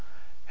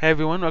Hey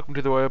everyone, welcome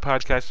to the Royal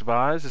Podcast of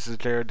Oz. This is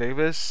Jared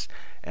Davis,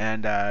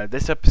 and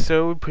this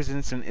episode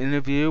presents an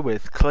interview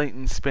with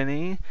Clayton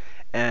Spinney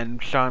and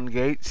Sean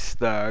Gates,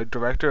 the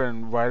director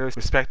and writer,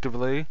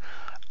 respectively,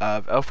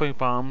 of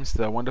Baum's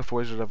The Wonderful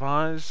Wizard of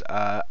Oz,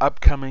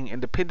 upcoming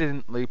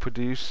independently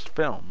produced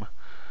film.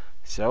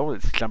 So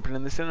let's jump into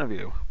this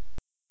interview.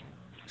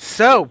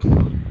 So,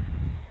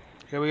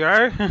 here we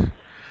are.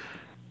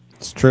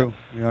 It's true.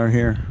 We are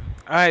here.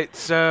 Alright,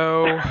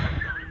 so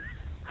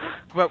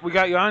what we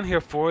got you on here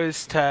for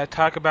is to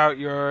talk about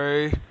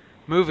your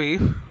movie.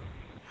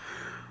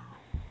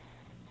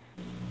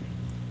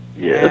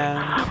 Yes.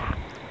 And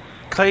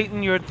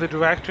Clayton, you're the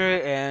director,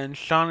 and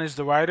Sean is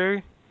the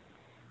writer.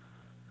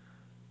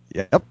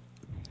 Yep.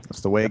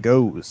 That's the way it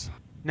goes.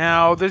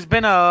 Now, there's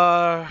been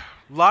a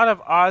lot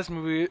of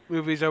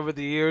movies over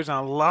the years, and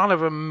a lot of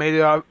them made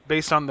it up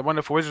based on the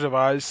Wonderful Wizard of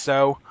Oz.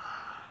 So,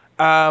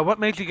 what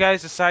made you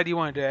guys decide you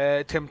wanted to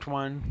attempt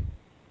one?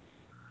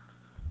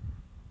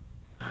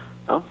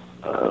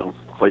 Oh,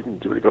 Clayton,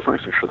 do you want to go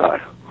first, or should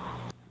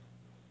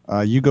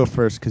I? You go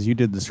first because you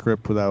did the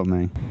script without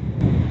me.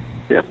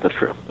 Yeah, that's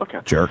true. Okay.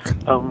 Jerk.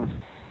 I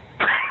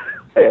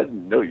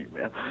didn't know you,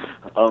 man.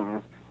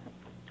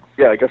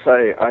 Yeah, I guess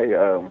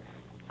well,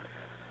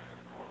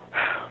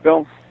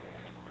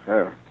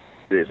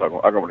 geez, I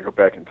don't want to go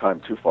back in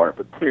time too far,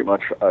 but pretty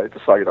much I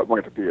decided I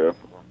wanted to be a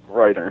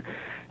writer,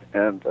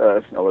 and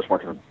I was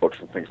working on books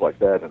and things like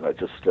that, and I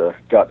just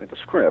got into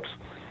scripts,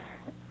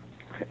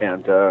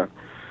 and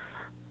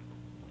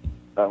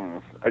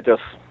I guess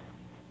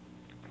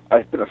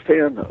I've been a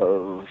fan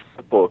of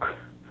the book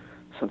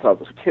since I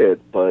was a kid,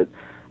 but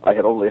I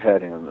had only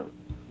had an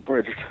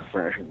abridged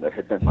version that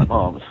had been my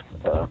mom's.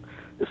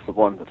 It's the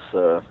one that's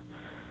uh,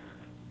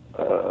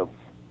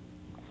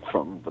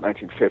 from the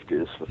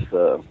 1950s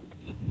with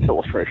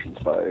illustrations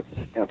by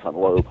Anton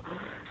Loeb,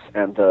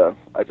 and I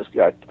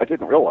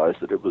didn't realize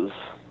that it was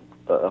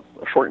a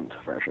shortened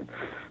version.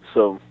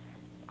 So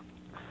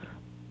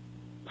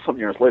some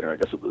years later, I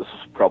guess it was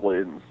probably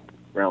in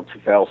around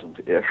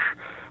 2000-ish,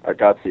 I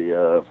got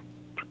the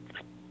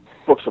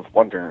Books of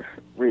Wonder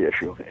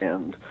reissue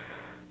and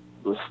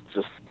was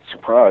just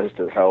surprised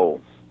at how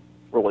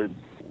really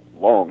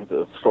long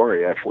the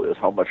story actually is,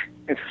 how much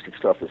interesting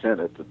stuff is in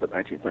it that the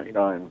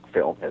 1939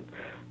 film had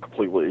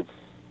completely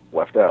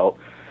left out.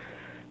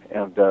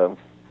 And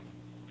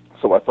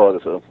so I thought,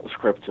 as a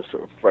script just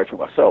to write for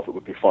myself, it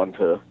would be fun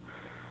to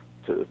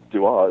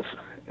do Oz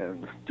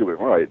and do it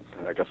right.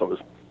 And I guess I was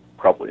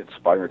probably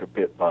inspired a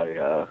bit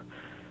by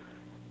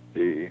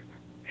the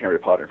Harry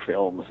Potter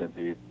films and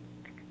the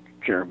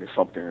Jeremy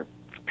Sumter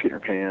Peter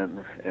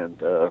Pan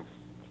and of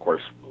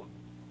course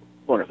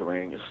Lord of the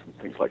Rings and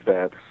things like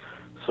that.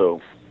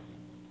 So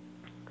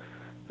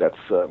that's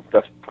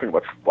pretty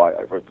much why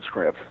I wrote the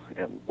script.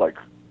 And like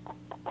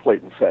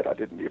Clayton said, I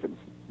didn't even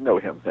know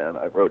him then.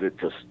 I wrote it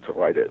just to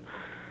write it,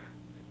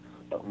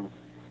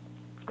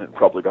 in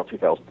probably about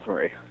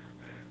 2003,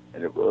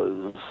 and it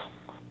was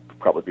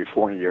probably be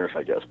 40 years,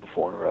 I guess,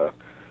 before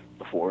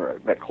I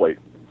met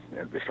Clayton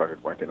and we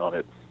started working on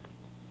it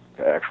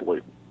to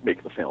actually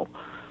make the film.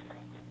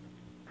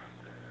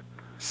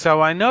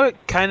 So, I know it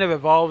kind of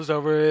evolves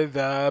over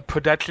the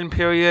production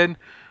period,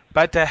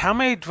 but how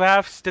many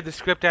drafts did the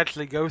script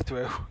actually go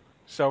through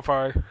so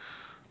far?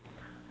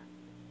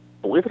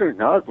 Believe it or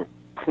not, we're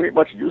pretty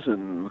much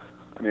using.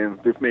 I mean,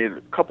 they've made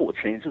a couple of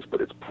changes,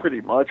 but it's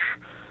pretty much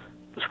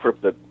the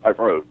script that I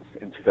wrote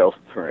in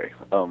 2003.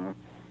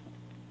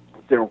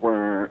 There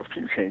were a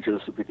few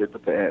changes that we did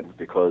at the end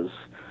because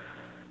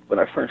when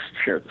I first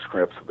shared the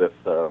script with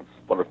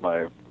one of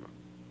my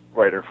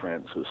writer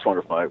friends, who's sort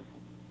of my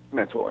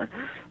mentor,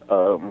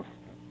 um,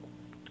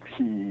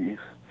 he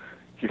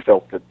he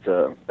felt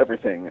that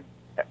everything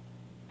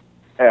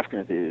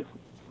after the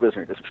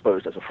wizard is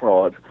exposed as a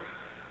fraud,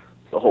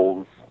 the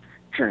whole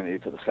journey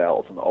to the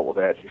South and all of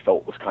that, he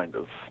felt was kind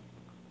of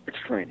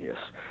extraneous.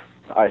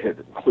 I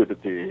had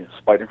included the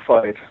spider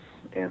fight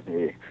and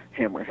the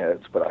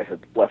hammerheads, but I had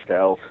left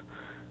out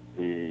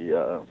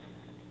the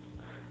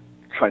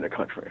China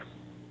country.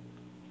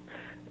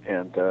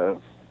 And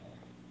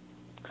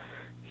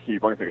he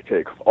wanted me to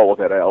take all of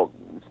that out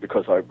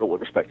because I really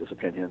respect his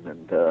opinion,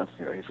 and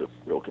he's a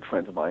real good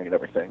friend of mine and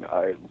everything.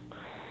 I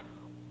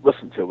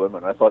listened to him,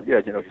 and I thought,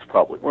 yeah, he's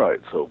probably right.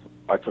 So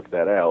I took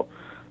that out.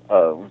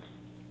 Um,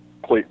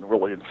 Clayton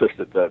really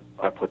insisted that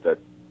I put that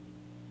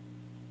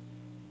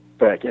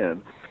back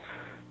in,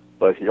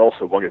 but he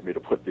also wanted me to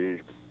put the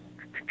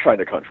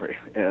China country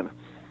in.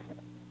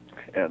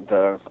 And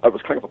I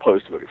was kind of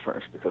opposed to it at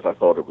first because I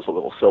thought it was a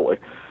little silly.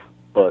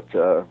 But,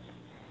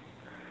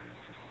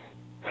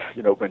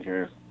 when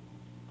you're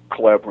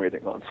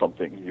collaborating on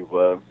something,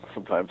 you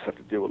sometimes have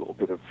to do a little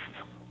bit of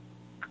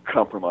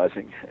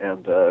compromising.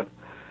 And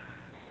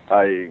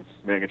I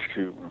managed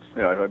to,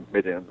 I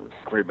made an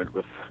agreement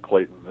with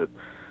Clayton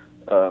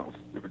that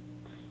we would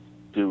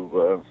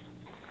do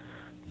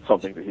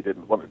something that he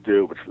didn't want to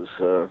do, which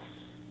was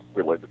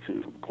related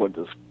to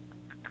Glinda's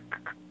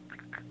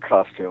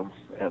costume.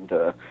 And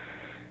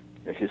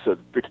he said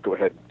we could go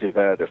ahead and do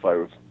that if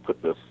I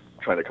put the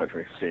China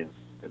country scene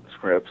in the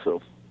script,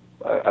 so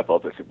I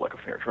thought that seemed like a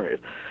fair trade.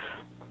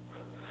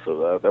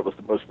 So that was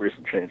the most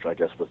recent change, I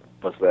guess, was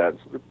that.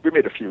 We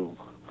made a few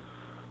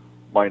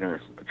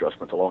minor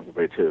adjustments along the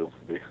way, too.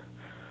 We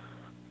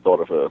thought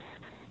of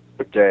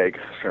a gag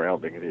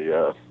surrounding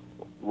the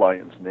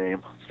lion's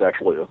name. It's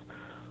actually a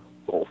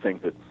whole thing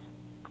that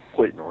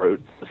Clayton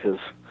wrote as his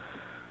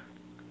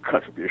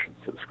contribution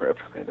to the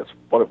script, and it's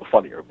one of the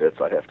funnier bits,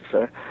 I have to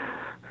say.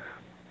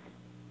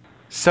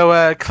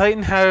 So,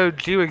 Clayton, how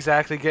did you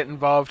exactly get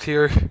involved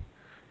here?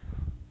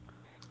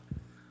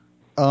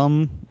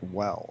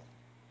 Well,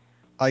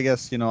 I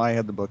guess, I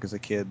had the book as a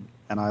kid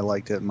and I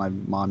liked it. My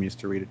mom used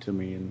to read it to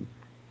me and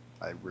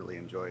I really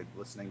enjoyed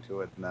listening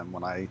to it. And then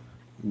when I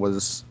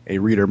was a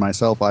reader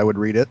myself, I would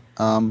read it.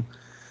 And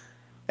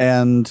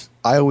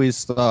I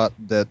always thought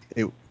that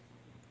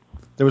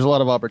there was a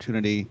lot of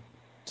opportunity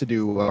to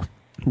do a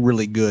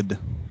really good,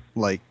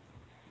 like,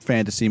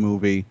 fantasy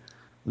movie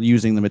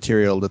using the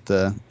material that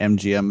the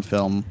MGM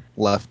film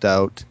left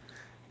out.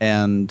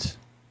 And,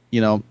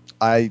 you know,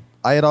 I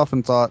had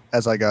often thought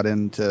as I got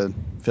into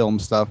film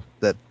stuff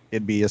that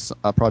it'd be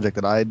a project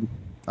that I'd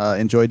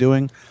enjoy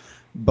doing,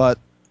 but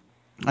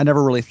I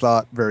never really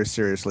thought very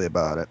seriously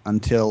about it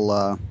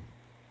until,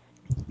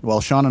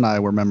 well, Sean and I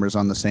were members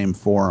on the same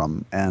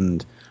forum,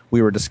 and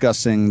we were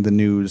discussing the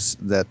news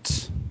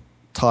that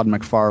Todd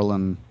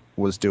McFarlane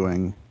was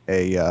doing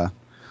a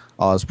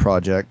Oz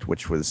project,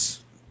 which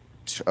was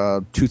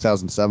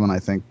 2007, I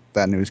think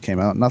that news came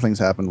out. Nothing's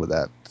happened with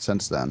that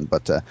since then.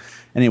 But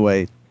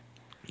anyway,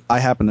 I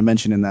happened to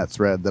mention in that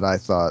thread that I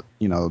thought,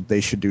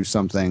 they should do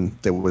something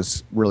that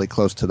was really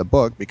close to the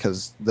book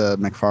because the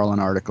McFarlane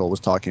article was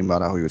talking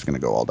about how he was going to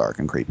go all dark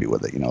and creepy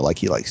with it, like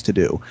he likes to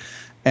do.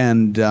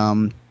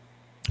 And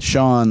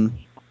Sean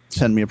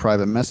sent me a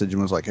private message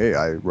and was like, "Hey,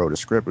 I wrote a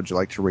script. Would you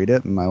like to read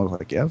it?" And I was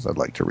like, "Yes, I'd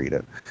like to read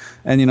it."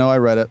 And I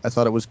read it. I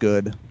thought it was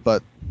good,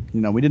 but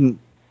we didn't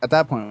at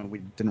that point we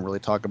didn't really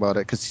talk about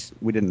it because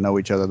we didn't know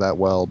each other that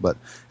well. But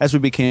as we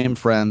became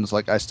friends,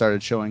 like I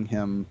started showing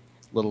him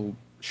little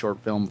short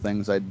film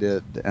things I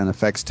did and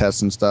effects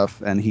tests and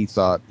stuff, and he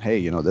thought,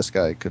 "Hey, this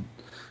guy could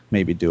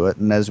maybe do it."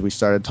 And as we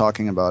started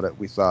talking about it,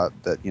 we thought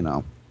that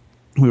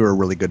we were a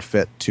really good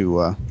fit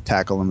to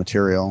tackle the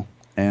material,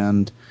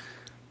 and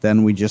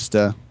then we just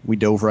we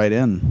dove right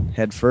in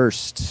head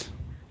first.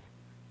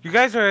 You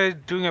guys are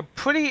doing a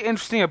pretty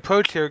interesting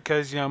approach here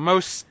because,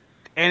 most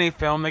any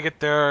film, they get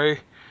their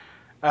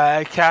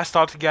cast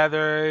all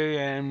together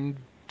and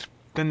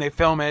then they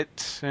film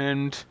it.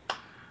 And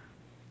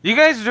you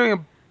guys are doing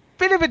a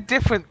bit of a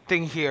different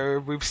thing here,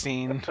 we've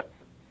seen.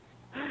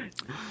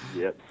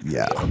 Yep,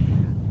 Yeah.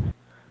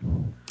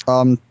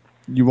 yeah.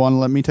 You want to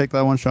let me take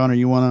that one, Sean, or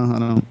you want to? I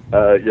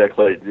don't. Yeah,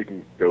 Clayton, you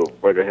can go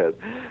right ahead.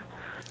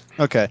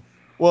 Okay.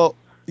 Well,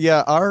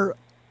 yeah, our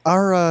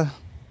our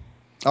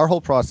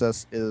whole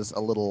process is a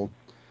little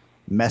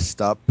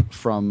messed up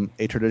from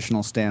a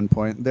traditional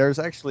standpoint.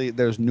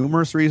 There's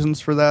numerous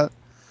reasons for that.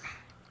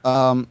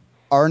 Um,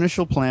 our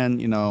initial plan,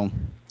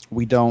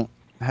 we don't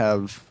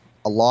have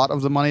a lot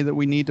of the money that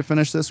we need to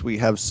finish this. We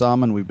have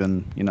some, and we've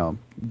been,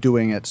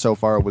 doing it so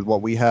far with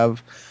what we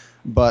have.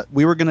 But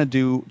we were going to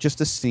do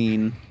just a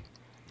scene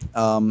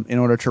in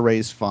order to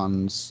raise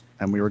funds,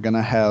 and we were going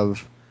to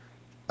have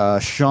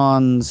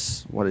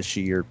Sean's, what is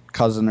she, your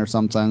cousin or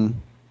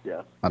something?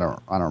 Yeah. I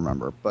don't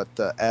remember. But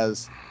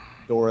as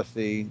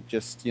Dorothy,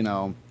 just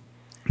to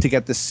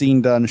get this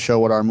scene done, show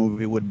what our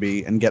movie would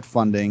be, and get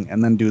funding,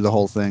 and then do the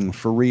whole thing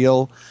for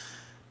real.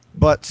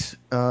 But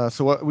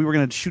so we were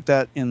going to shoot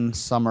that in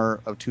summer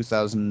of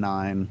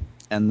 2009,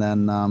 and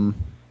then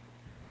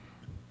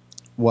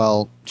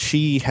well,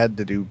 she had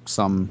to do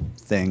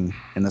something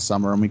in the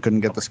summer, and we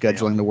couldn't get the Summer camp.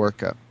 scheduling to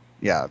work out.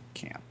 Yeah,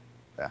 camp.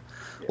 Yeah,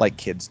 Yeah. like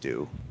kids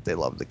do. They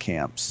love the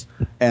camps,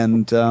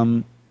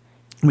 and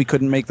we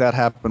couldn't make that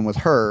happen with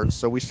her.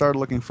 So we started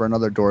looking for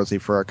another Dorothy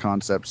for our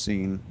concept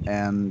scene,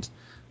 and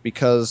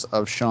because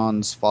of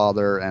Sean's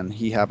father, and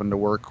he happened to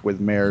work with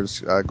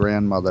Mare's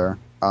grandmother,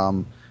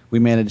 we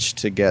managed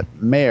to get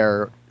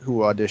Mare, who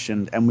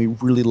auditioned, and we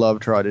really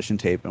loved her audition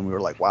tape, and we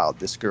were like, wow,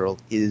 this girl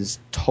is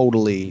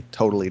totally,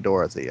 totally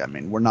Dorothy. I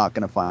mean, we're not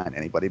going to find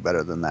anybody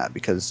better than that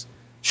because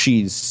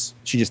she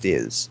just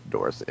is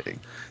Dorothy.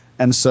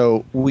 And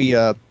so we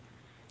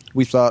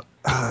thought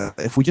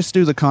if we just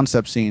do the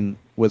concept scene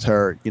with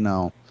her,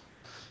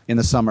 in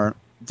the summer,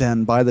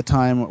 then by the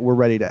time we're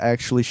ready to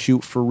actually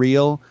shoot for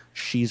real,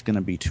 she's going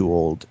to be too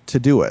old to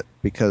do it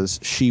because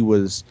she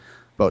was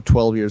about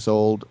 12 years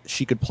old.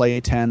 She could play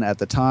 10 at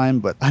the time,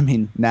 but I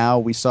mean, now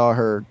we saw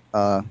her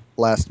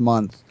last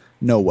month.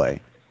 No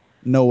way.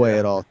 No way Yeah.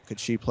 at all could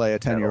she play a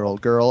At all.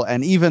 10-year-old girl.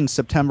 And even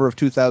September of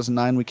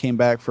 2009, we came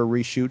back for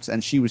reshoots,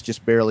 and she was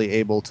just barely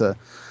able to,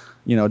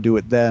 do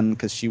it then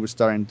because she was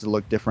starting to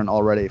look different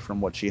already from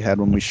what she had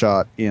when we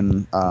shot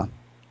in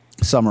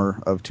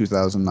summer of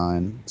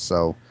 2009.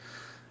 So,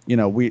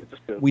 we It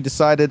just goes. we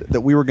decided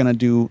that we were going to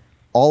do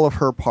all of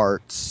her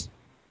parts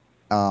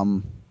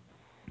um,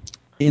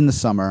 in the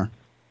summer,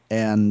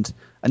 and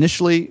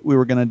initially we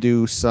were going to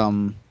do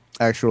some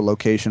actual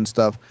location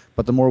stuff.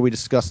 But the more we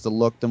discussed the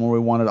look, the more we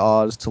wanted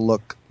Oz to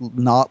look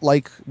not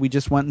like we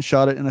just went and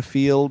shot it in a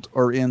field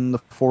or in the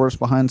forest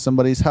behind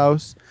somebody's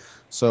house.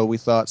 So we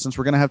thought, since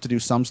we're going to have to do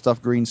some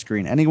stuff green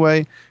screen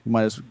anyway, we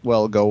might as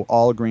well go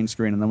all green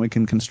screen, and then we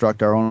can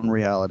construct our own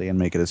reality and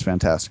make it as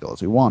fantastical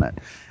as we want it.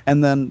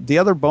 And then the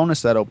other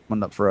bonus that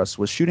opened up for us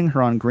was shooting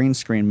her on green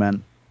screen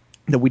meant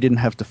that we didn't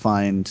have to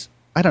find,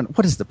 I don't,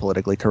 what is the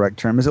politically correct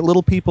term? Is it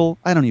little people?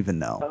 I don't even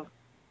know. Uh,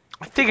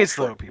 I I think think like it's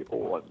little short people.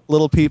 people and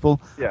Little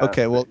people? yeah,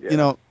 Okay, well,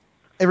 yeah,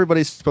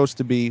 everybody's supposed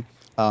to be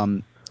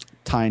um,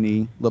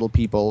 tiny little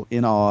people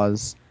in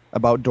Oz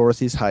about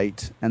Dorothy's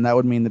height, and that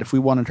would mean that if we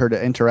wanted her to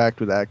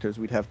interact with actors,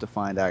 we'd have to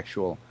find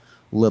actual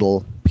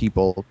little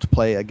people to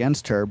play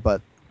against her.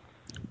 But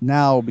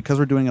now, because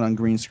we're doing it on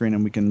green screen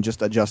and we can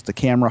just adjust the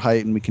camera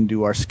height and we can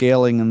do our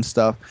scaling and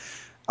stuff,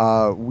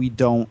 we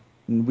don't.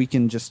 We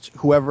can just,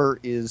 whoever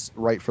is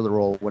right for the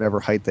role, whatever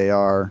height they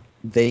are,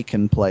 they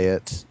can play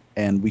it,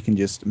 and we can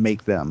just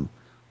make them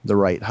the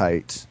right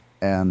height.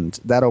 And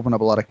that opened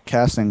up a lot of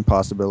casting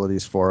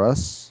possibilities for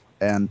us.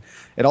 And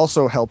it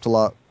also helped a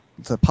lot.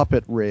 The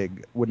puppet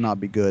rig would not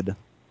be good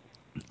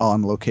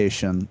on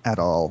location at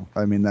all.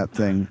 I mean, that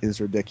thing is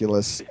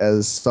ridiculous,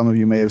 as some of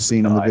you may he have would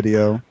seen in the die.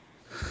 video.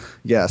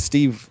 Yeah,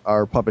 Steve,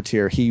 our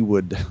puppeteer, he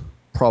would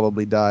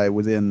probably die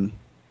within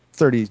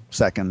 30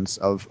 seconds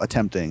of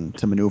attempting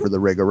to maneuver the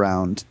rig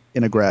around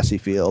in a grassy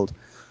field.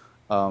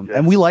 Yeah,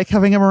 And we like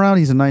having him around.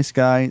 He's a nice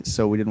guy,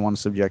 so we didn't want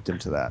to subject him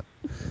to that.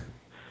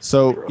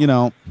 So,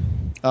 true.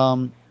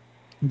 um,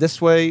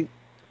 this way,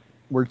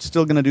 we're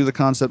still going to do the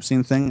concept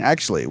scene thing.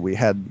 Actually, we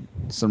had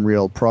some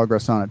real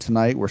progress on it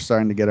tonight. We're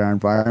starting to get our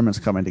environments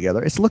coming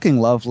together. It's looking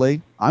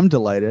lovely. I'm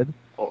delighted.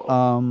 Oh,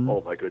 Um,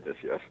 oh my goodness,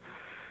 yes,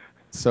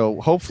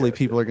 So hopefully yes,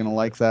 people it's are going to looking good.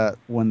 like that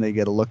when they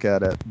get a look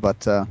at it.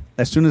 But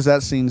as soon as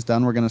that scene's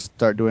done, we're going to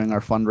start doing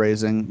our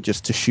fundraising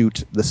just to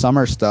shoot the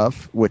summer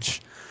stuff,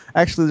 which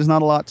actually there's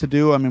not a lot to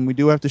do. I mean, we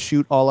do have to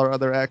shoot all our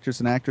other actors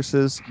and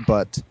actresses,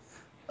 but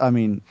I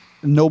mean,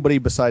 nobody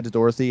besides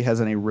Dorothy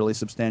has any really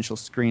substantial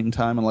screen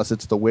time unless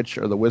it's the witch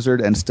or the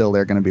wizard, and still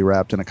they're going to be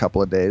wrapped in a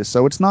couple of days.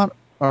 So it's not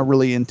a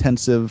really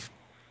intensive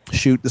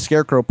shoot. The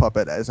Scarecrow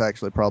puppet is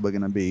actually probably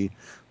going to be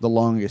the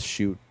longest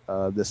shoot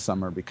this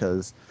summer,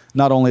 because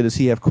not only does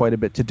he have quite a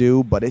bit to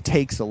do, but it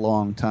takes a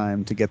long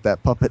time to get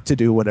that puppet to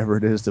do whatever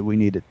it is that we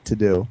need it to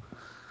do.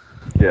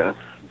 Yeah,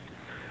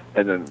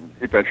 and then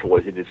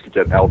eventually he needs to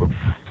get out of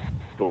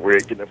the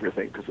rig and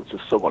everything because it's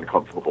just so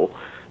uncomfortable.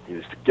 He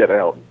needs to get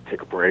out and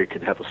take a break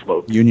and have a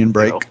smoke. Union You know,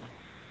 break.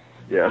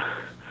 yeah,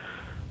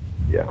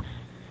 yeah.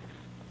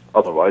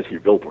 Otherwise, he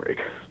will break.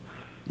 We don't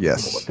want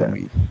Yes, and that.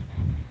 we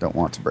don't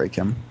want to break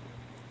him.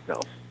 No.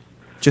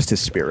 Just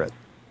his Yeah. spirit.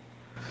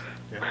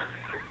 Yeah.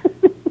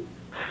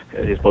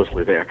 Yeah, he's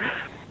mostly there.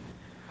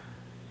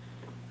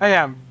 I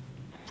am.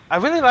 I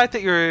really like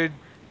that you're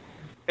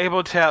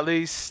able to at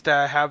least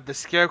have the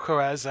Scarecrow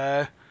as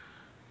a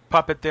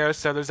puppet there,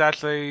 so there's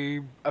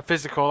actually a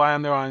physical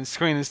item there on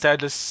screen instead of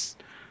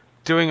just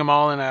doing them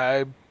all in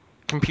a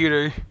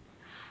computer.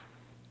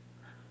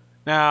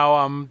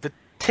 Now, the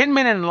Tin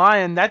Man and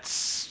Lion,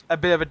 that's a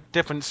bit of a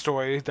different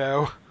story,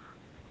 though.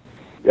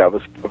 Yeah, I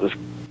was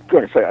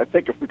going to say, I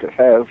think if we could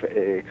have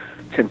a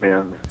Tin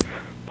Man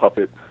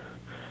puppet,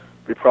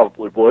 we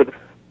probably would,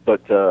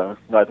 but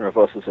neither of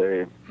us is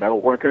a metal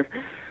worker,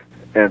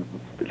 and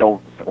I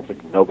don't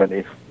think we know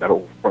many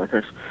metal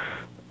workers.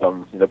 We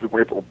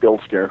were able to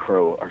build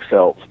Scarecrow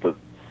ourselves, but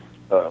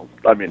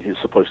I mean, he's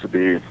supposed to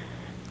be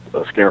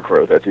a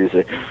Scarecrow. That's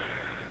easy.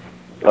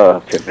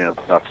 Tin Man,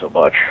 not so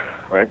much,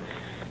 right?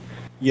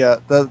 Yeah,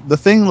 the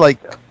thing like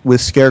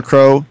with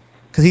Scarecrow,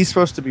 because he's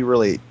supposed to be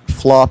really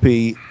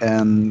floppy,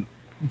 and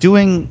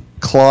doing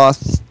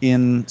cloth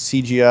in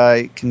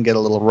CGI can get a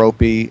little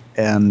ropey,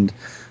 and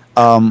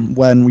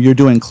when you're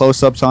doing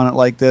close-ups on it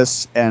like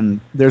this,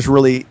 and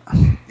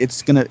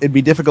it'd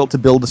be difficult to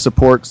build the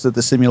supports that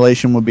the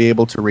simulation would be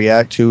able to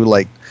react to,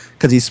 like,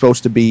 because he's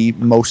supposed to be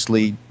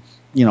mostly,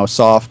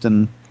 soft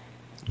and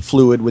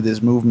fluid with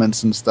his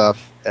movements and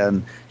stuff,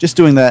 and just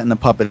doing that in a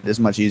puppet is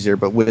much easier.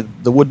 But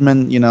with the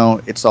woodman,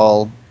 it's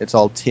all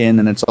tin,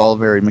 and it's all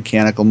very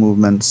mechanical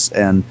movements,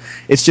 and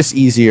it's just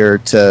easier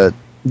to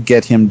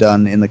get him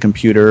done in the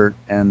computer,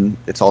 and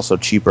it's also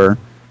cheaper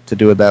to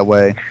do it that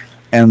way.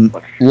 And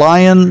Much cheaper.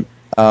 lion,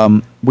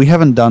 we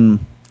haven't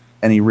done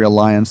any real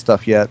lion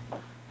stuff yet.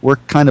 We're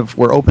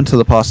open to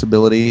the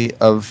possibility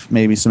of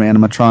maybe some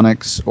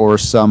animatronics or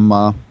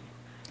some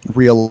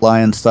real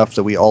lion stuff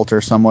that we alter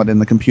somewhat in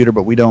the computer,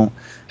 but we don't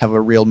have a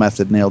real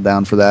method nailed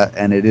down for that,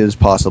 and it is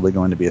possibly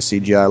going to be a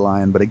CGI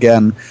lion. But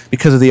again,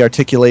 because of the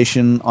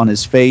articulation on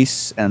his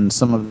face and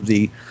some of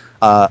the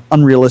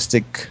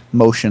unrealistic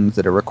motions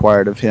that are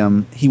required of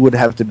him, he would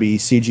have to be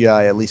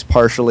CGI at least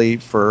partially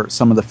for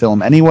some of the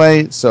film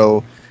anyway,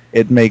 so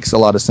it makes a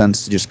lot of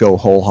sense to just go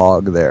whole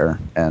hog there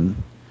and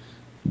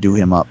do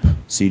him up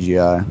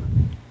CGI.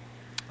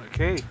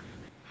 Okay.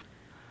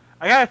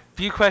 I got a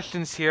few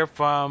questions here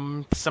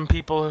from some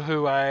people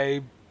who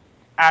I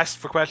asked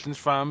for questions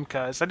from,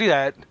 because I do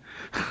that.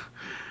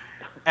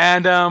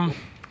 And,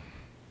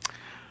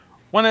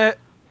 One uh,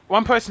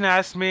 one person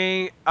asked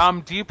me,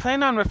 do you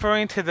plan on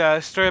referring to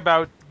the story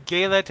about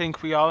Galet and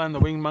Creole and the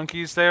winged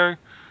monkeys there,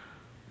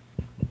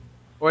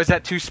 or is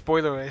that too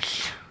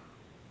spoilerish?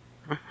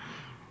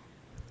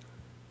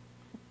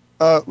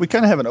 We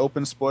kind of have an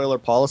open spoiler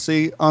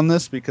policy on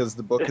this because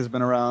the book has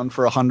been around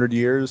for 100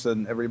 years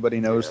and everybody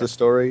knows Yeah. the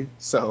story.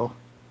 So,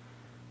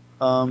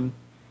 um,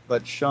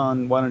 but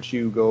Sean, why don't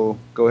you go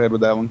ahead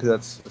with that one because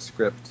that's a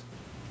script.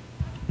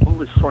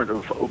 Only sort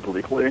of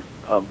obliquely.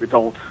 We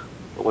don't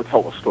really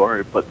tell the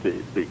story, but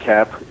the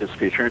cap is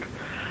featured.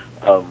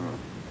 Um,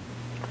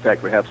 in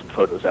fact, we have some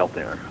photos out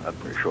there, I'm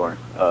pretty sure.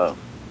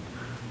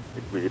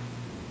 We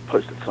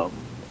posted some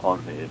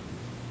on the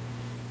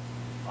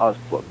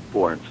Ozbook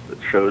boards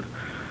that showed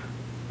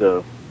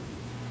the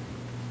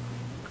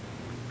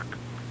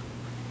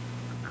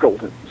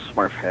golden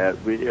Smurf hat.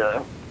 We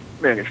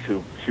managed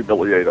to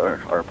humiliate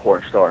our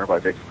porn star by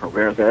making her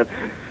wear that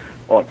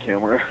on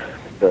camera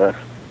and,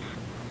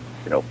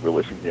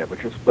 releasing the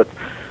images. But,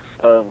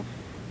 um,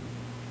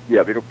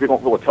 yeah, we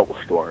don't really tell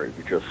the story.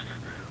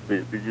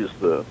 We use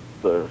the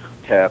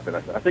cap, and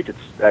I think it's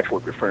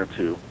actually referred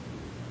to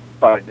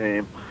by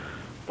name,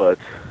 but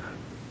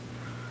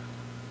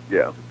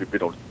yeah, we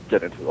don't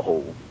get into the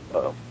whole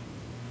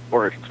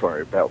origin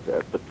story about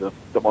that. But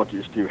the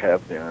monkeys do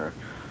have their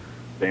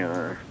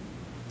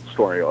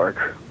story arc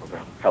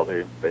about how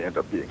they end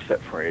up being set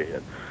free,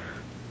 and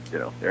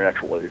they're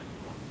actually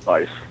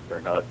nice.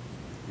 They're not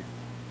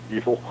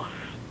evil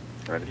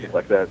or anything Yeah.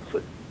 like that.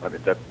 So I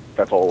mean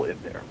that's all in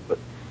there. But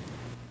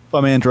If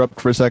I may interrupt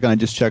for a second, I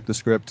just checked the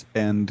script,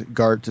 and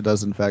Gart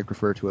does in fact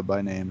refer to it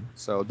by name.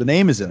 So the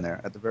name is in yeah,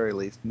 there at the very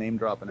least, name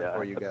dropping it yeah,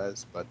 for you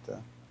guys. But I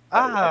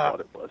Ah. thought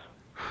it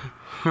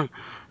was.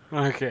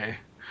 Okay.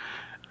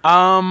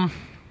 Um.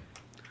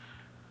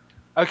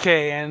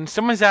 Okay, and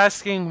someone's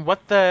asking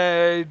what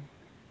the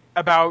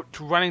about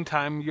running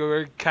time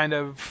you're kind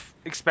of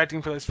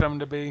expecting for this film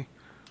to be.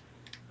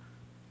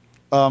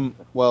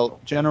 well,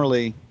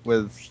 generally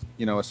with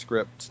a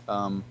script,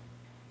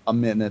 a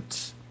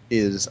minute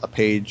is a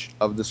page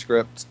of the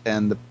script,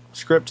 and the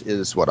script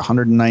is what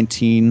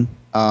 119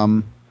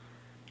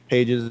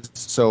 pages.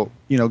 So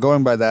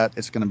going by that,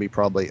 it's going to be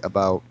probably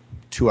about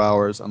 2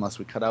 hours, unless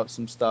we cut out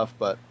some stuff.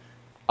 But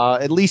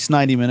at least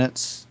 90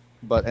 minutes.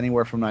 But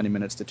anywhere from 90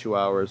 minutes to 2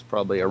 hours,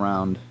 probably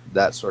around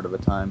that sort of a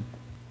time.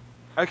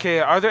 Okay,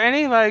 are there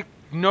any like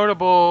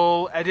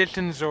notable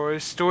additions or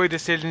story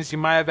decisions you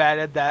might have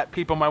added that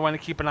people might want to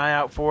keep an eye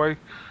out for?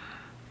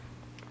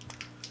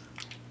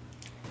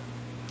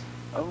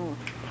 Um,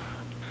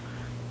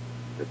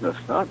 it's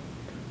not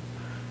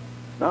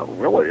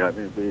really. I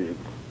mean,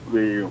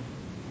 we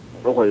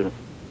really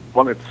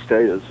wanted to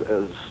stay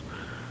as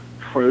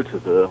true to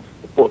the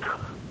book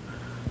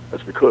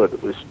as we could,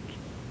 at least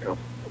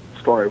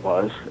story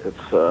wise.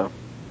 It's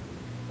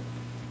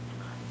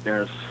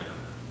there's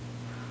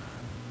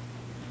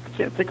I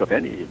can't think of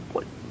any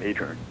like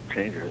major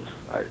changes.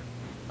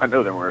 I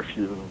know there were a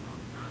few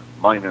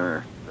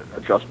minor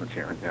adjustments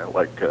here and there,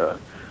 like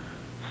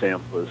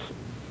Sam was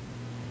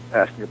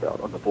asking about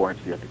on the boards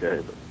the other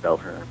day about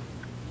her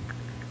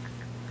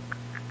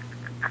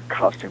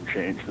costume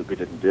change that we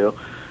didn't do,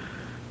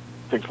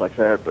 things like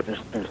that. But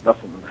there's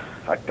nothing.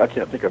 I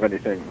can't think of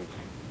anything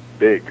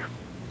big.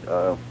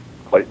 Uh,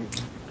 Clayton,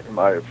 am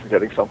I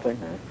forgetting something?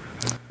 Or?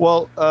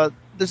 Well,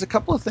 there's a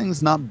couple of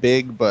things not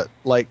big, but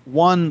like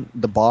one,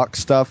 the box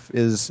stuff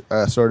is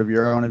sort of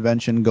your own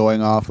invention,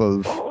 going off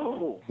of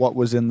Oh, what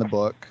was in the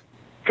book.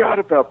 forgot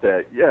about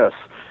that. Yes.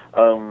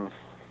 Um,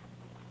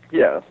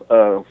 yeah.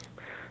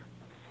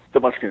 The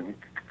Munchkin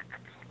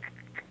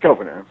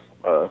governor,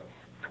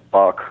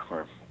 Bach,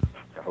 or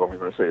however you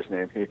want to say his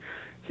name,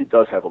 he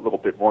does have a little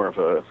bit more of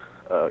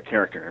a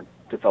character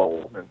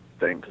development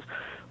thing. Cause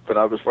when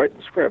I was writing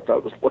the script, I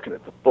was looking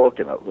at the book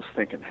and I was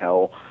thinking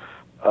how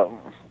um,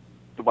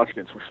 the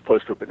Munchkins were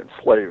supposed to have been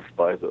enslaved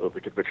by the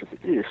Wicked Witch of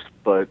the East,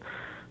 but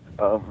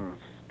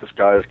this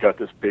guy's got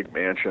this big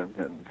mansion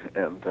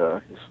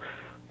and he's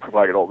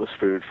provided all this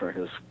food for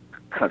his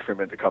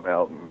countrymen to come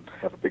out and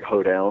have a big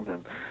hoedown,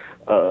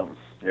 and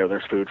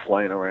there's food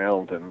flying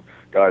around and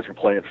guys are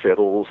playing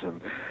fiddles, and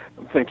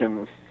I'm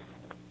thinking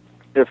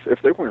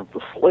if they weren't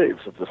the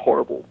slaves of this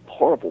horrible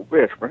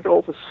witch, where did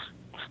all this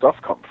stuff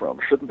come from?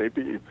 Shouldn't they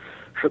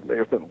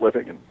have been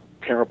living in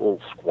terrible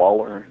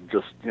squalor and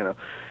just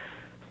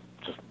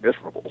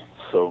miserable?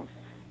 So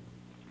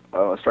I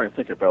was starting to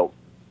think about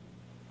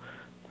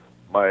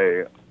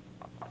my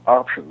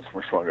options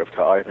were strong enough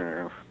to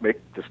either make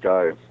this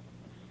guy,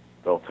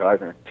 well, to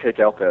either take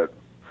out that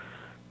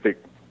big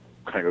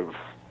kind of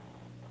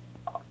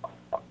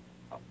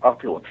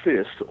opulent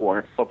feast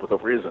or come up with a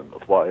reason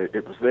of why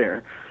it was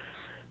there.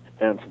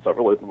 And since I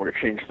really didn't want to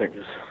change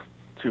things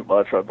too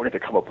much, I wanted to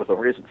come up with a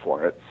reason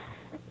for it.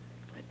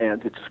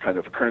 And it just kind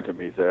of occurred to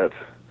me that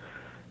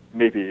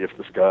maybe if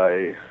this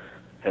guy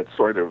had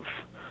sort of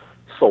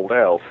sold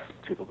out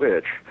to the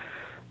witch,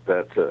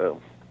 that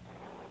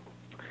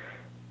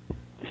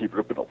he would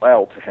have been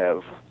allowed to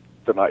have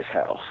the nice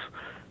house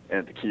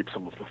and to keep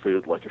some of the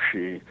food. Like if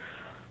she,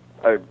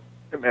 I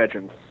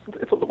imagine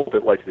it's a little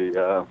bit like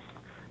the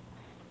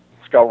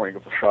scouring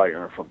of the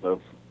Shire from the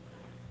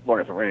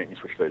Lord of the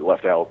Rings, which they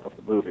left out of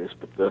the movies,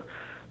 but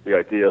the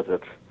idea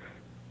that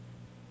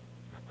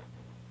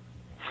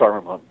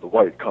Saruman the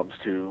White comes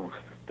to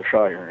the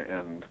Shire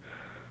and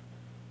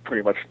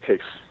pretty much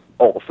takes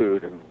all the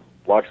food and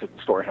locks it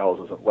in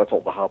storehouses and lets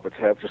all the hobbits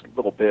have just a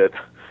little bit,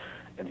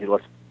 and he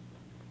lets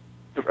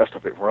the rest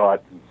of it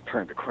rot and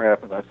turn to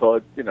crap. And I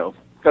thought,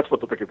 that's what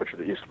the Wicked Witch of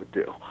the East would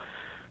do.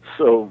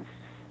 So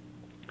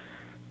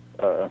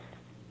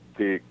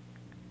the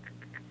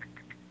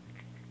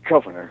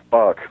governor,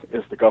 Bach,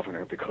 is the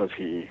governor because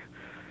he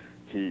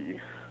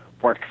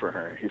worked for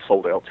her, he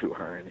sold out to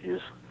her, and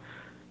he's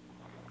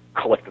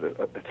collected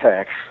a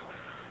tax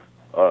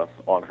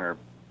on her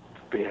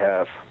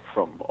behalf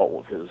from all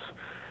of his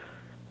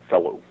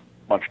fellow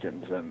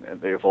munchkins,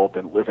 and they have all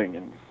been living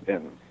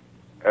in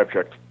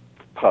abject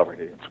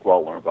poverty and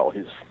squalor while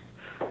he's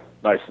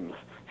nice and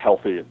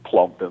healthy and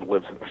plump and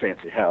lives in a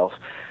fancy house.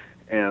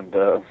 And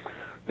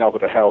now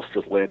that the house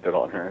just landed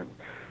on her and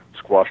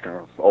squashed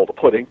her all the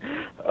pudding,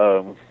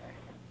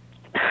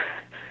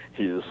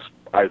 he's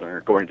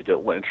either going to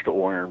get lynched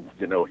or,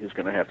 he's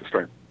going to have to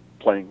start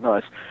playing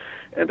nice.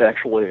 And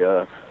actually,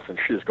 since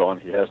she's gone,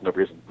 he has no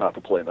reason not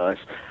to play nice.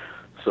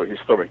 So he's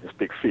throwing this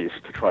big feast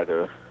to try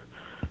to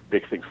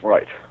make things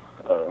right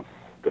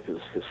with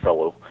his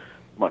fellow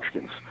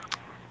munchkins.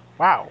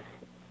 Wow.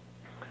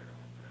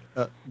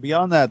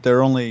 Beyond that, there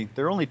are only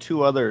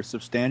two other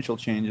substantial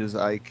changes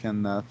I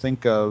can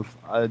think of.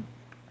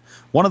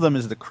 One of them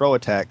is the crow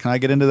attack. Can I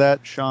get into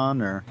that,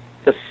 Sean? Or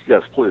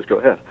Yes, please go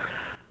ahead.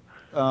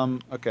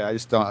 Okay, I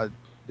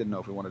didn't know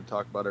if we wanted to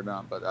talk about it or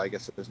not, but I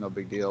guess there's no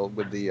big deal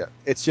with the.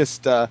 It's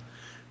just, yeah,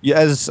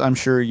 as I'm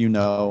sure you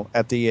know,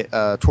 at the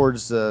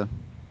towards the,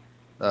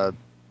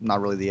 not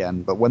really the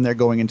end, but when they're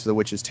going into the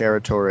witch's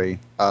territory,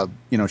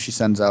 she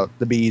sends out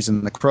the bees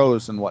and the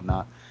crows and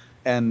whatnot,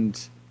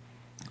 and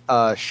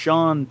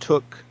Sean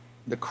took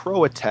the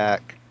crow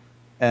attack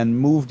and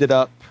moved it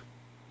up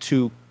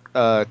to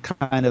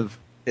kind of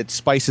it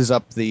spices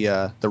up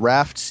the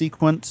raft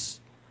sequence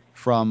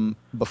from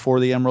before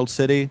the Emerald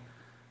City,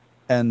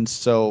 and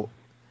so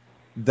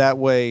that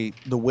way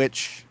the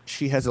witch,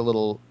 she has a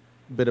little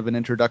bit of an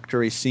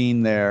introductory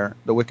scene there,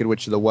 the Wicked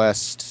Witch of the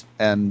West,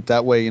 and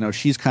that way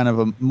she's kind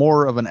of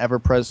more of an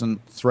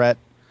ever-present threat,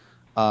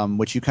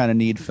 which you kind of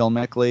need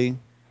filmically.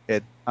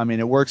 It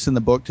works in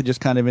the book to just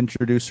kind of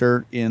introduce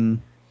her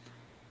in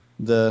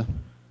the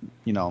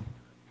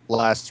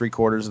last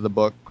 3/4 of the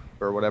book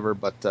or whatever,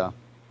 but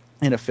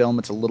in a film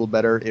it's a little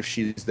better if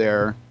she's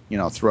there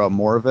throughout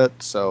more of it.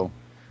 So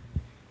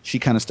she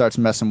kind of starts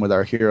messing with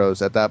our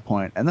heroes at that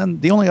point. And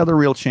then the only other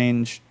real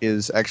change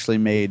is actually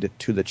made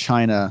to the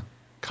China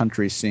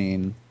country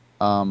scene.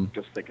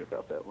 Just thinking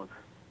about that one.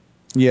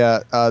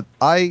 Yeah,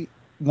 I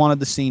wanted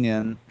the scene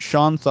in.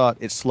 Sean thought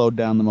it slowed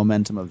down the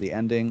momentum of the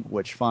ending,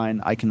 which fine,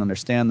 I can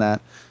understand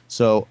that.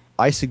 So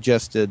I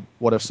suggested,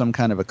 what if some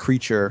kind of a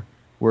creature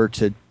were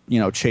to,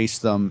 chase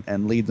them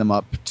and lead them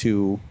up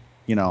to,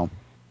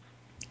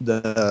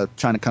 the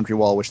China country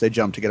wall, which they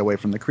jump to get away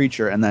from the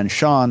creature, and then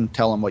Sean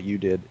tell them what you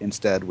did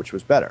instead, which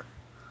was better.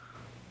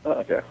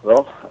 Okay,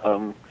 well,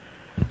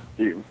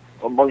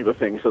 among the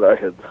things that I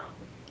had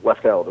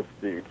left out of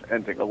the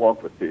ending, along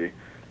with the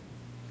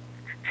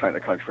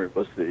China country,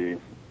 was the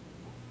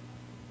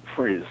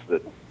freeze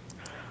that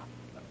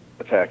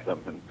attacked them.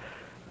 And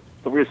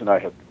the reason I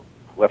had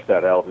left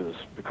that out is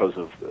because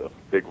of the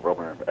big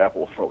rubber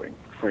apple throwing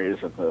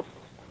freeze in the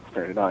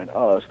 39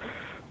 Oz.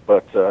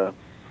 But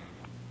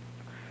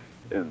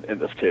in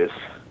this case,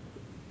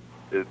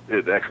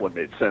 it actually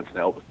made sense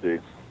now with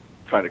the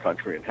China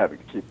country and having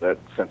to keep that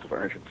sense of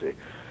urgency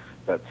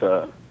that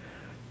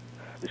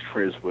these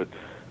trees would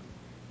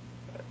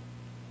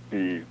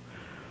be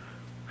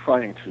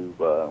trying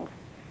to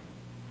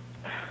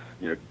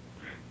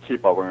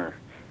keep our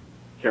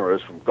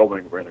heroes from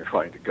going where they're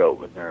trying to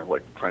go, and they're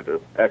like trying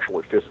to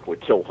actually physically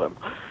kill them,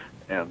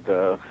 and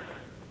so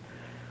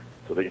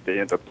they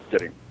end up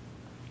getting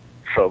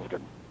shoved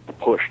and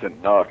pushed and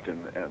knocked,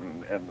 and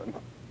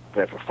they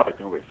have to fight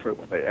their way through.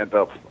 When they end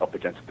up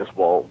against this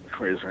wall, the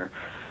trees are,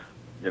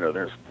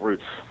 there's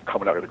roots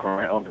coming out of the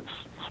ground and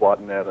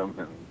swatting at them,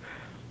 and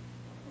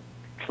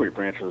tree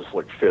branches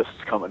like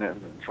fists coming in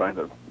and trying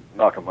to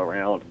knock them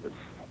around. And the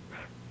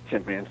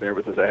Tin Man's there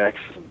with his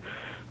axe and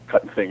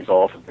cutting things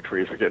off, and the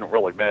trees are getting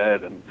really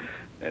mad, and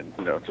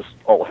just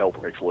all hell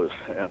breaks loose.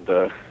 And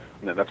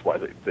then that's why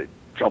they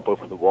jump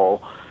over the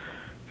wall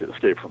to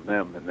escape from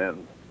them. And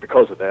then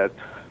because of that,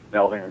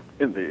 now they're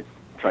in the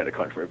China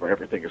country where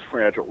everything is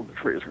fragile, and the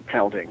trees are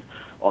pounding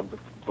on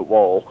the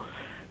wall,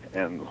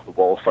 and the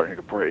wall is starting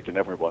to break, and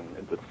everyone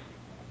in the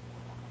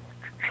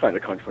China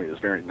country is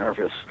very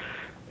nervous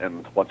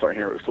and wants our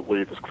heroes to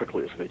leave as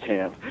quickly as they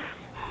can.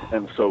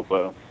 And so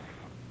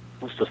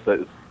it's just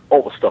that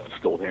all the stuff is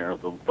still there,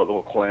 the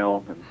little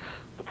clown and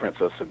the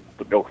princess and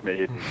the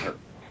milkmaid and her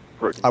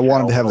broken I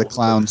wanted to cow have and the all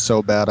clown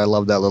so bad. I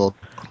love that little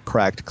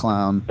cracked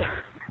clown.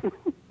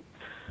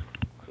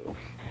 So,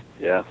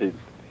 yeah,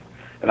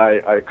 and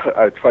I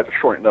tried to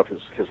shorten up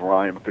his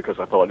rhyme because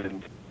I thought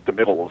in the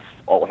middle of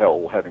all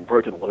hell having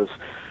broken loose,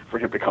 for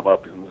him to come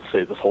up and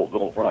say this whole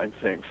little rhyme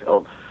thing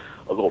felt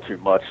a little too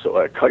much, so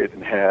I cut it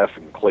in half,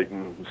 and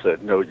Clayton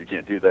said, no, you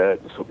can't do that,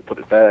 and so we put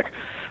it back.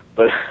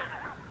 But,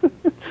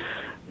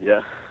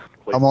 yeah.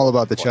 I'm Clayton all loves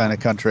about the fun. China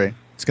country.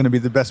 It's going to be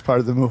the best part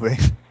of the movie.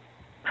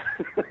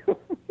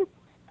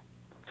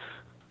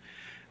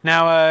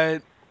 Now,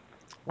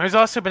 there's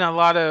also been a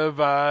lot of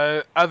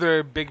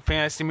other big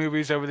fantasy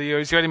movies over the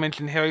years. You already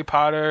mentioned Harry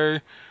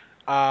Potter,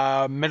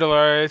 Middle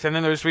Earth, and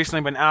then there's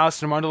recently been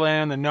Alice in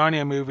Wonderland, the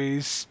Narnia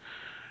movies.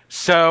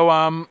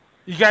 So,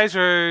 you guys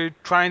are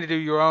trying to do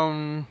your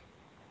own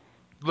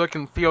look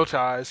and feel to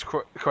us,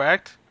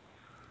 correct?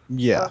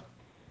 Yeah.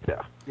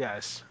 Yeah.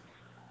 Yes.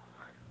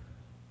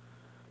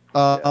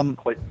 Yeah, Um.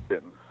 Clayton's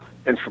been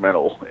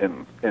instrumental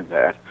in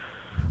that,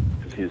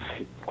 because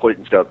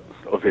Clayton's got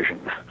a vision.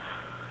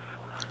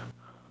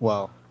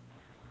 Well,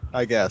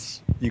 I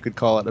guess you could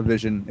call it a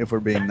vision if we're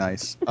being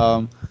nice.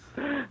 I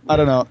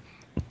don't know.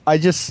 I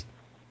just,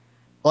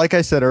 like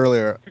I said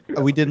earlier, You do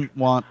have we a vision. didn't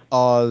want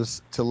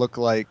Oz to look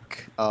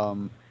like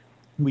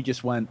we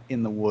just went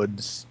in the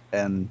woods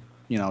and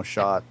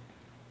shot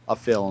a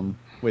film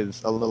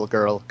with a little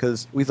girl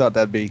because we thought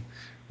that'd be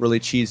really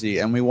cheesy,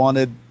 and we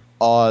wanted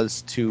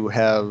Oz to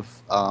have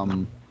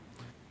kind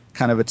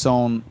of its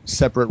own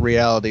separate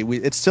reality.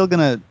 It's still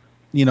gonna,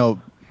 you know,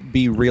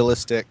 be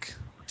realistic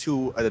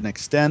to an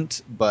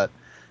extent, but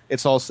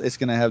it's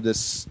gonna have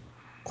this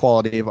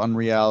quality of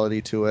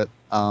unreality to it.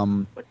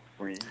 Like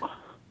Dream.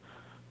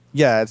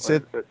 Yeah,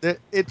 Right?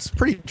 it's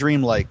pretty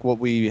dreamlike what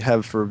we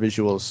have for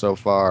visuals so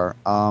far.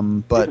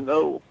 But Even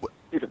though,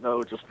 even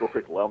though, just real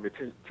quick, allow me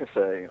to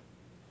say,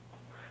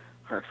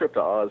 her trip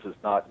to Oz is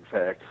not, in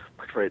fact,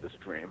 portrayed as a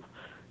dream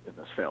in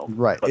this film,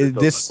 right, but it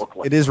doesn't look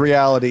like it is one.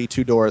 reality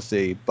to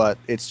Dorothy, but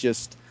it's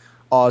just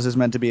Oz is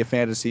meant to be a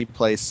fantasy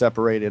place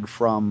separated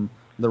from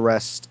the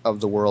rest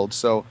of the world.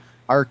 So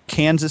our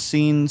Kansas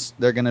scenes,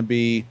 they're going to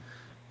be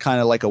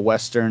kind of like a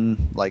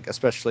western, like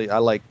especially I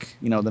like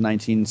the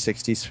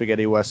 1960s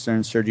spaghetti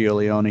western. Sergio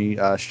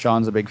Leone,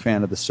 Sean's a big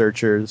fan of The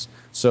Searchers,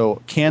 so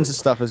Oh, Kansas yes.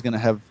 stuff is going to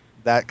have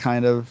that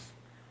kind of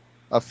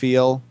a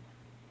feel,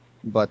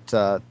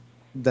 but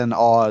then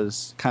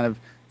Oz kind of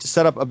to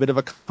set up a bit of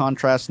a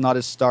contrast, not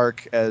as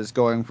stark as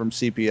going from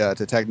sepia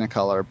to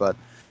Technicolor, but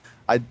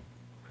I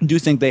do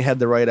think they had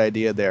the right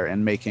idea there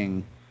in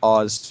making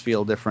Oz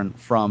feel different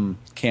from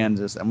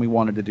Kansas, and we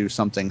wanted to do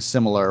something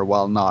similar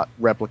while not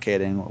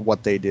replicating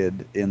what they did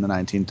in the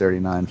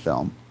 1939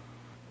 film.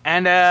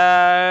 And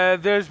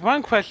there's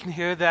one question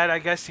here that I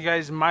guess you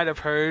guys might have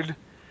heard,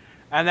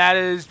 and that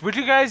is, would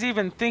you guys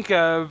even think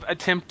of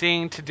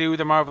attempting to do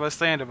the Marvelous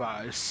Land of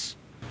Oz?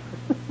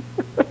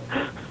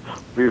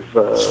 We've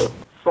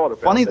thought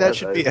about Funny that that.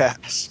 should be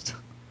asked.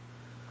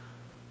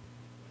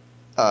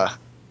 Uh,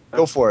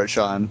 Go for it,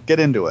 Sean. Get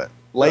into it.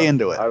 Lay No,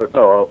 into it. I would,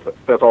 no,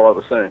 that's all I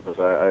was saying,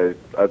 because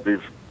I'd be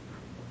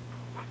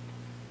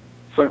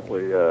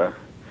certainly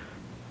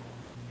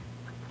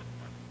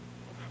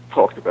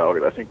talked about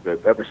it. I think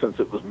that ever since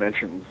it was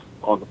mentioned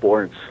on the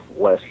boards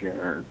last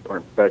year, or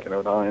back in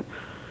 '09,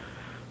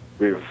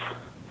 we've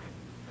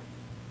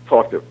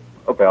talked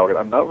about it.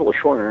 I'm not really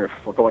sure if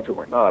we're going to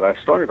or not. I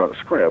started on a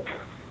script,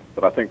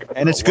 but I think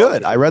And a it's lot of good.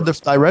 it is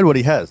going. I read what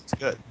he has. It's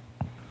good.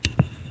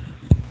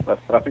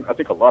 I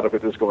think a lot of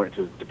it is going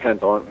to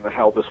depend on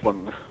how this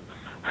one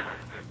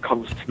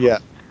comes Yeah.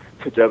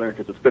 together,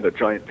 because it's been a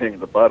giant pain in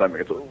the butt. I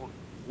mean, it's a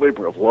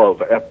labor of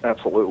love,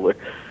 absolutely,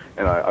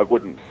 and I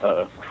wouldn't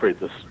trade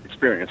this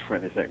experience for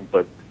anything.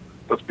 But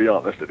let's be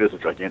honest, it is a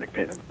gigantic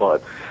pain in the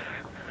butt.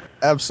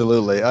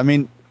 Absolutely. I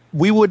mean,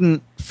 we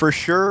wouldn't, for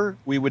sure,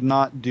 we would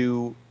not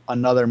do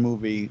another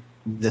movie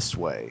this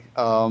way.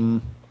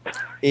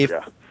 If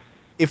Yeah,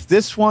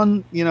 this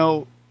one,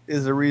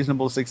 is a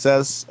reasonable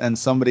success and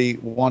somebody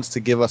wants to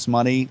give us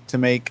money to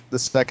make the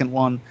second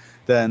one,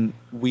 then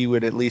we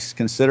would at least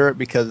consider it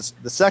because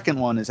the second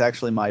one is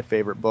actually my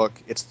favorite book.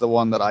 It's the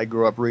one that I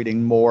grew up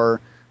reading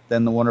more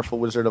than The Wonderful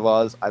Wizard of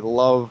Oz. I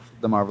love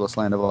The Marvelous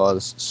Land of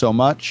Oz so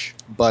much,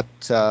 but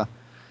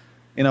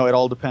it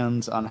all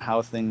depends on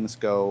how things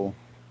go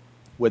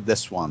with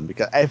this one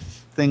because if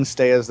things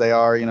stay as they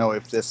are,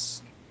 if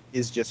this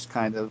is just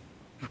kind of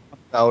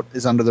out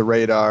is under the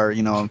radar,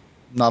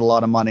 not a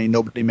lot of money,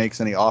 nobody makes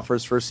any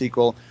offers for a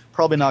sequel,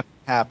 probably not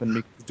going to happen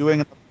because doing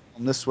it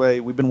this way,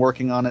 we've been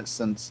working on it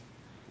since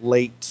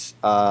late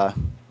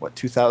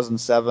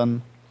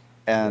 2007,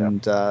 yeah,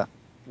 and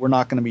we're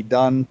not going to be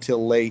done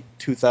till late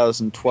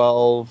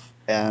 2012,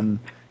 and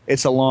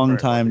it's a long very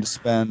time lucky. to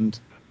spend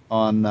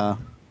on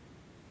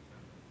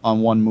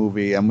one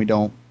movie, and we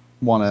don't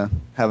want to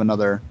have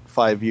another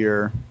 5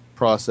 year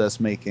process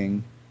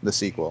making the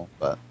sequel.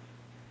 But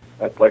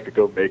I'd like to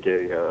go make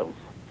a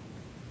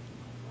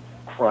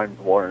crime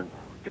noir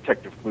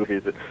detective movie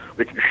that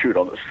we can shoot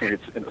on the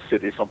streets in a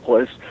city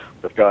someplace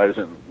with guys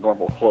in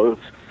normal clothes,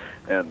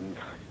 and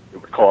it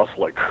would cost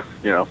like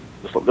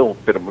just a little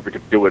bit of we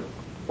could do it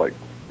like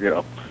you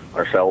know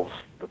ourselves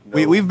but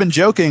no. We've been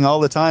joking all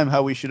the time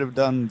how we should have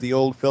done the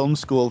old film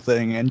school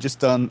thing and just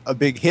done a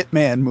big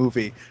Hitman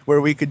movie where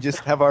we could just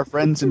have our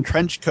friends in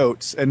trench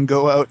coats and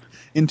go out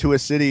into a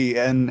city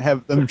and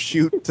have them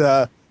shoot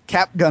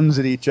cap guns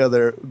at each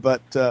other.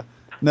 But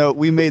no,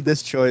 we made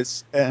this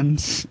choice, and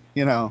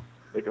you know.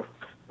 Make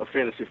a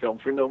fantasy film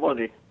for no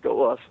money.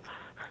 Go us.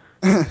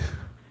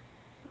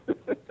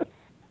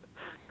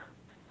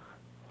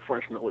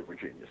 Fortunately, we're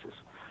geniuses.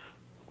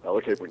 Well,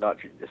 okay, we're not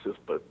geniuses,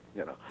 but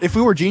you know. If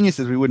we were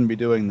geniuses, we wouldn't be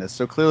doing this.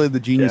 So clearly, the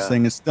genius Yeah.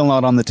 thing is still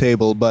not on the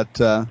table. But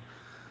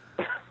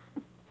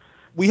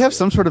we have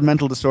some sort of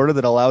mental disorder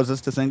that allows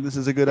us to think this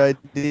is a good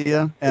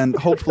idea, and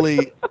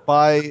hopefully,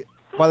 by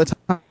the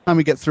time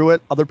we get through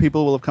it, other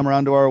people will have come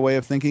around to our way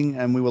of thinking,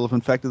 and we will have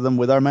infected them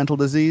with our mental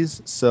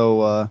disease.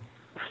 So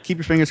keep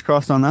your fingers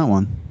crossed on that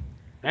one.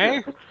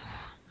 Hey,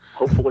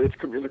 Hopefully, it's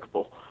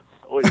communicable.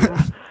 Oh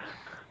yeah.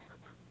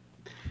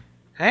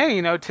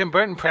 hey, Tim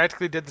Burton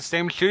practically did the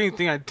same shooting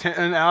thing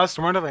in Alice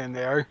in Wonderland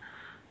there,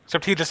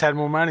 except he just had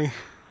more money.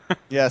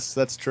 Yes,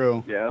 that's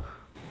true. Yeah.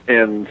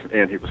 And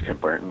he was Tim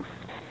Burton.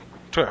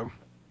 True.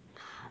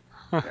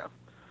 Yeah.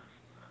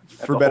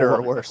 That's For a whole better or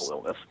other mental worse.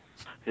 illness.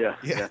 Yeah.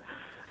 Yeah. Yeah.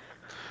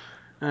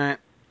 All right.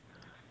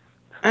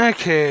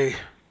 Okay.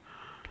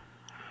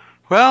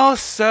 Well,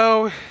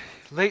 so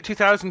late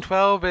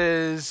 2012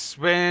 is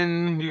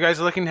when you guys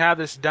are looking to have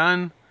this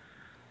done.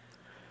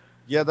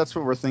 Yeah, that's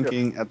what we're If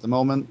thinking at the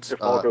moment.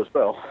 if all goes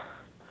well.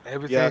 Yeah,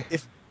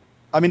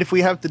 Everything. if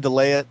we have to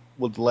delay it,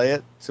 we'll delay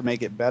it to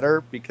make it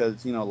better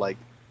because like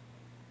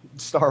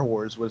Star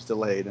Wars was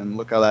delayed and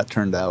look how that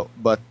turned out.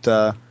 But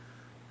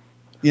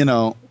you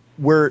know,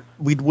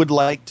 we would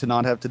like to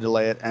not have to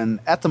delay it, and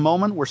at the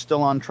moment we're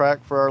still on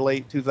track for our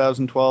late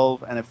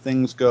 2012. And if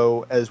things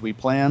go as we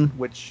plan,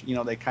 which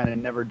they kind of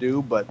never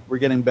do, but we're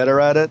getting better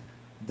at it,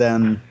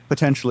 then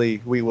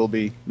potentially we will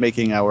be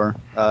making our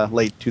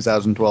late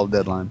 2012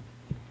 deadline.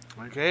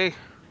 Okay.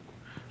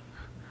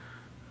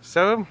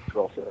 So,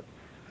 Well said.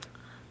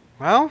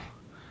 well,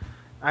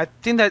 I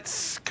think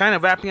that's kind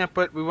of wrapping up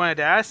what we wanted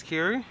to ask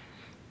here.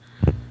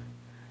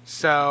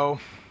 So,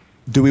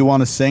 Do we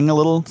want to sing a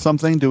little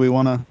something? Do we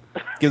want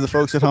to give the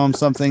folks at home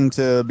something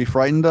to be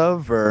frightened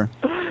of, or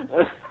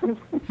I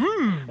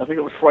hmm. think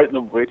it would frighten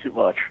them way too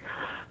much.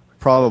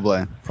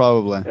 probably?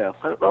 Yeah.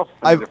 Well,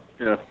 I mean,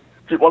 I've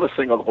if you want to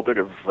sing a little bit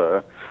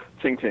of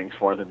Ting Tings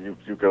for them,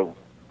 you go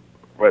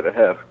right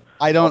ahead.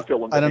 I I'll don't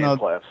fill in I the don't hand know.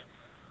 claps.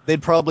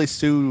 They'd probably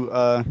sue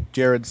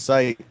Jared's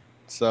site,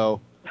 so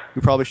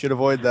we probably should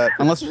avoid that.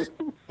 Unless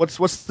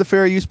what's the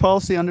fair use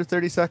policy under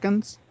 30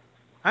 seconds?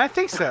 I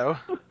think so.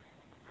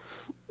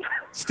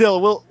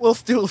 Still, we'll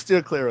still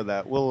steer clear of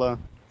that.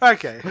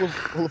 Okay.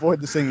 We'll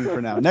avoid the singing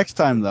for now. Next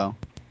time though.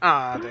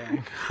 Ah,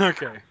 dang.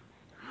 Okay.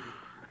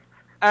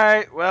 All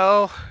right.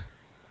 Well,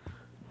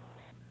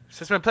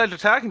 it's been a pleasure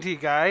talking to you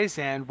guys,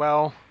 and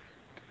well,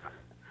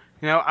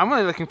 I'm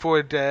really looking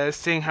forward to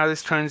seeing how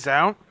this turns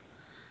out.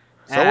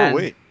 So are And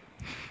we.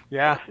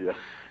 yeah, Yeah.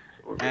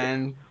 So we.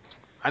 and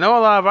I know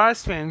a lot of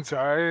Oz fans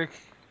are,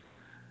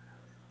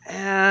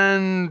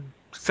 and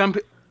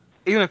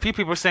even a few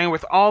people are saying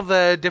with all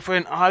the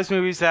different Oz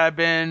movies that have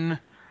been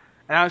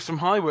announced from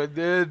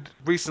Hollywood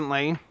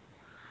recently,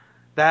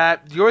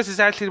 that yours is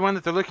actually the one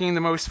that they're looking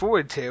the most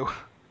forward to.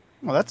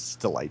 Well, that's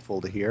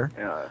delightful to hear.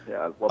 Yeah.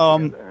 I'd love to hear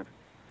Um, that.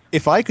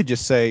 if I could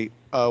just say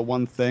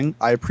one thing,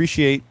 I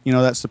appreciate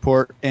that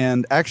support,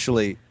 and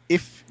actually,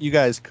 if you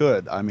guys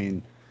could, I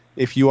mean,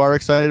 if you are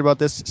excited about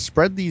this,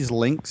 spread these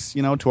links,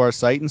 to our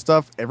site and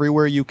stuff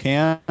everywhere you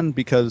can,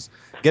 because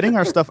getting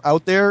our stuff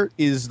out there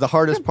is the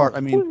hardest part. I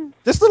mean,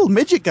 this little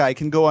midget guy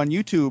can go on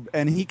YouTube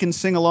and he can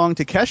sing along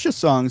to Kesha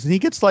songs, and he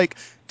gets like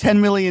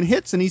 10 million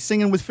hits, and he's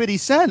singing with 50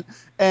 Cent,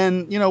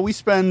 and we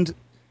spend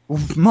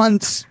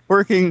months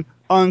working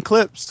on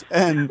clips,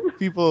 and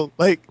people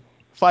like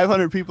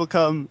 500 people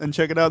come and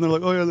check it out, and they're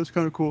like, "Oh yeah, that's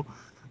kind of cool."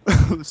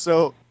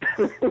 So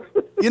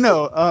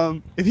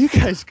if you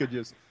guys could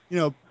just Be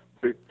sure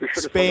to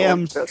sing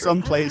along spam to Petra.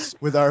 someplace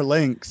with our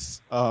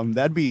links,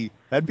 that'd be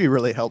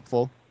really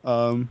helpful.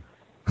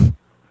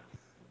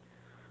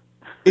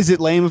 Is it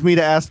lame of me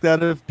to ask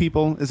that of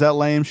people? Is that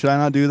lame? Should I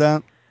not do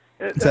that?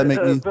 Does that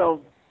make me?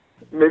 Well,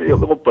 maybe a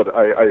little, but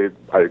I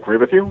agree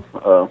with you.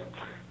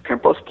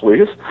 Pimp us,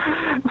 please,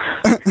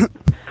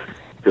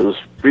 because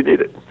we need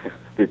it.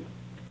 We,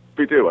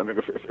 we do. I mean,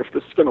 if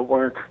this is going to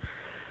work,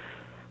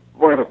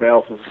 word of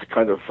mouth is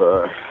kind of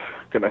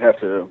going to have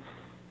to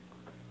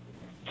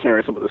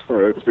carry some of this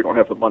through because we don't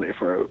have the money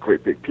for a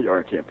great big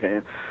PR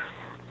campaign.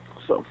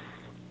 So,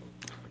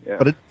 yeah.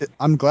 But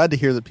I'm glad to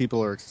hear that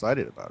people are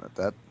excited about it.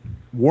 That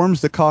warms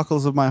the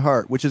cockles of my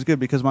heart, which is good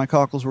because my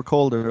cockles were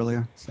cold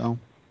earlier. So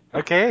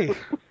Okay.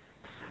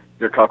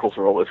 Your cockles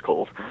are always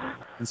cold.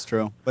 it's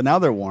true. But now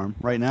they're warm.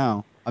 Right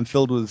now, I'm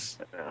filled with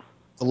Yeah.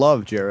 the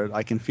love, Jared.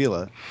 I can feel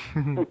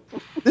it.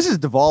 This is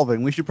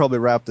devolving. We should probably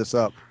wrap this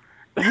up.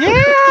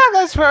 Yeah,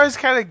 that's where I was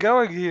kind of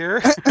going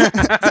here.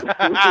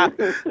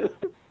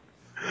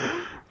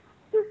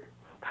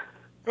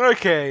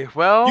 Okay,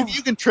 well,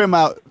 You can trim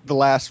out the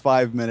last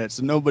 5 minutes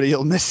and nobody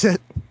will miss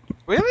it.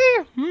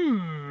 really?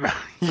 Hmm.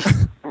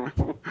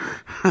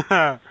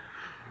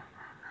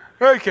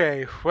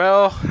 Okay,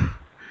 well,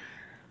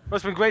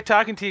 it's been great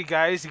talking to you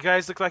guys. You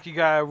guys look like you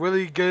got a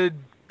really good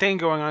thing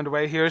going on the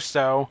way here.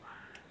 So,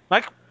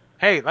 like,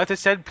 hey, like I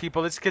said,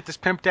 people, let's get this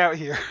pimped out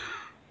here.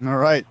 All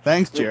right.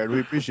 Thanks, Jared. We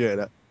appreciate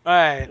it. All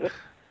right, Yeah,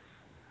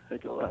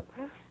 thank you a lot.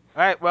 all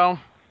right. Well,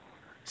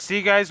 see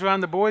you guys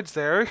around the boards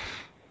there.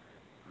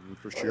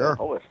 For Oh yeah, sure.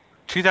 always.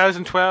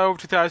 2012,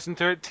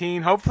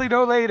 2013, hopefully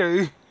no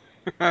later.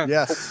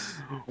 Yes.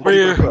 We'll keep our we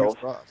fingers 2012,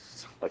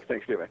 crossed. like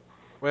Thanksgiving.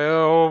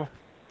 will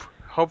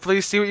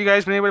hopefully see what you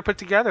guys been able to put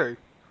together.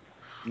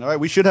 All right.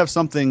 We should have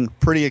something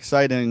pretty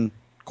exciting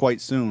quite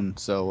soon.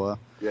 So,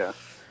 Yeah,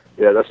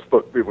 yeah, that's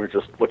what we were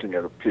just looking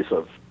at a piece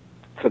of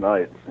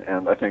tonight,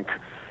 and I think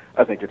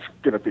it's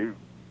going to be.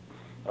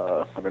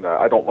 I mean,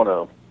 I don't want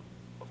to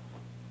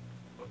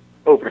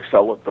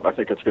oversell it, but I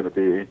think it's going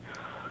to be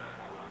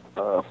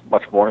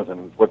much more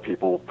than what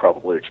people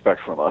probably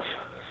expect from us.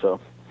 So,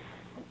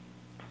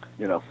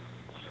 you know,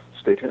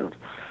 stay tuned.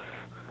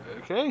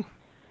 Okay.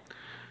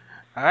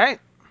 All right.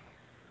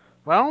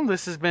 Well,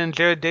 this has been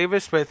Jared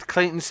Davis with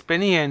Clayton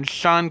Spinney and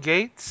Sean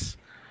Gates.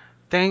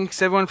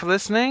 Thanks everyone for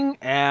listening,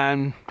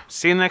 and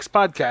see you in the next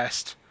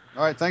podcast.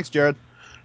 all right. Thanks, Jared.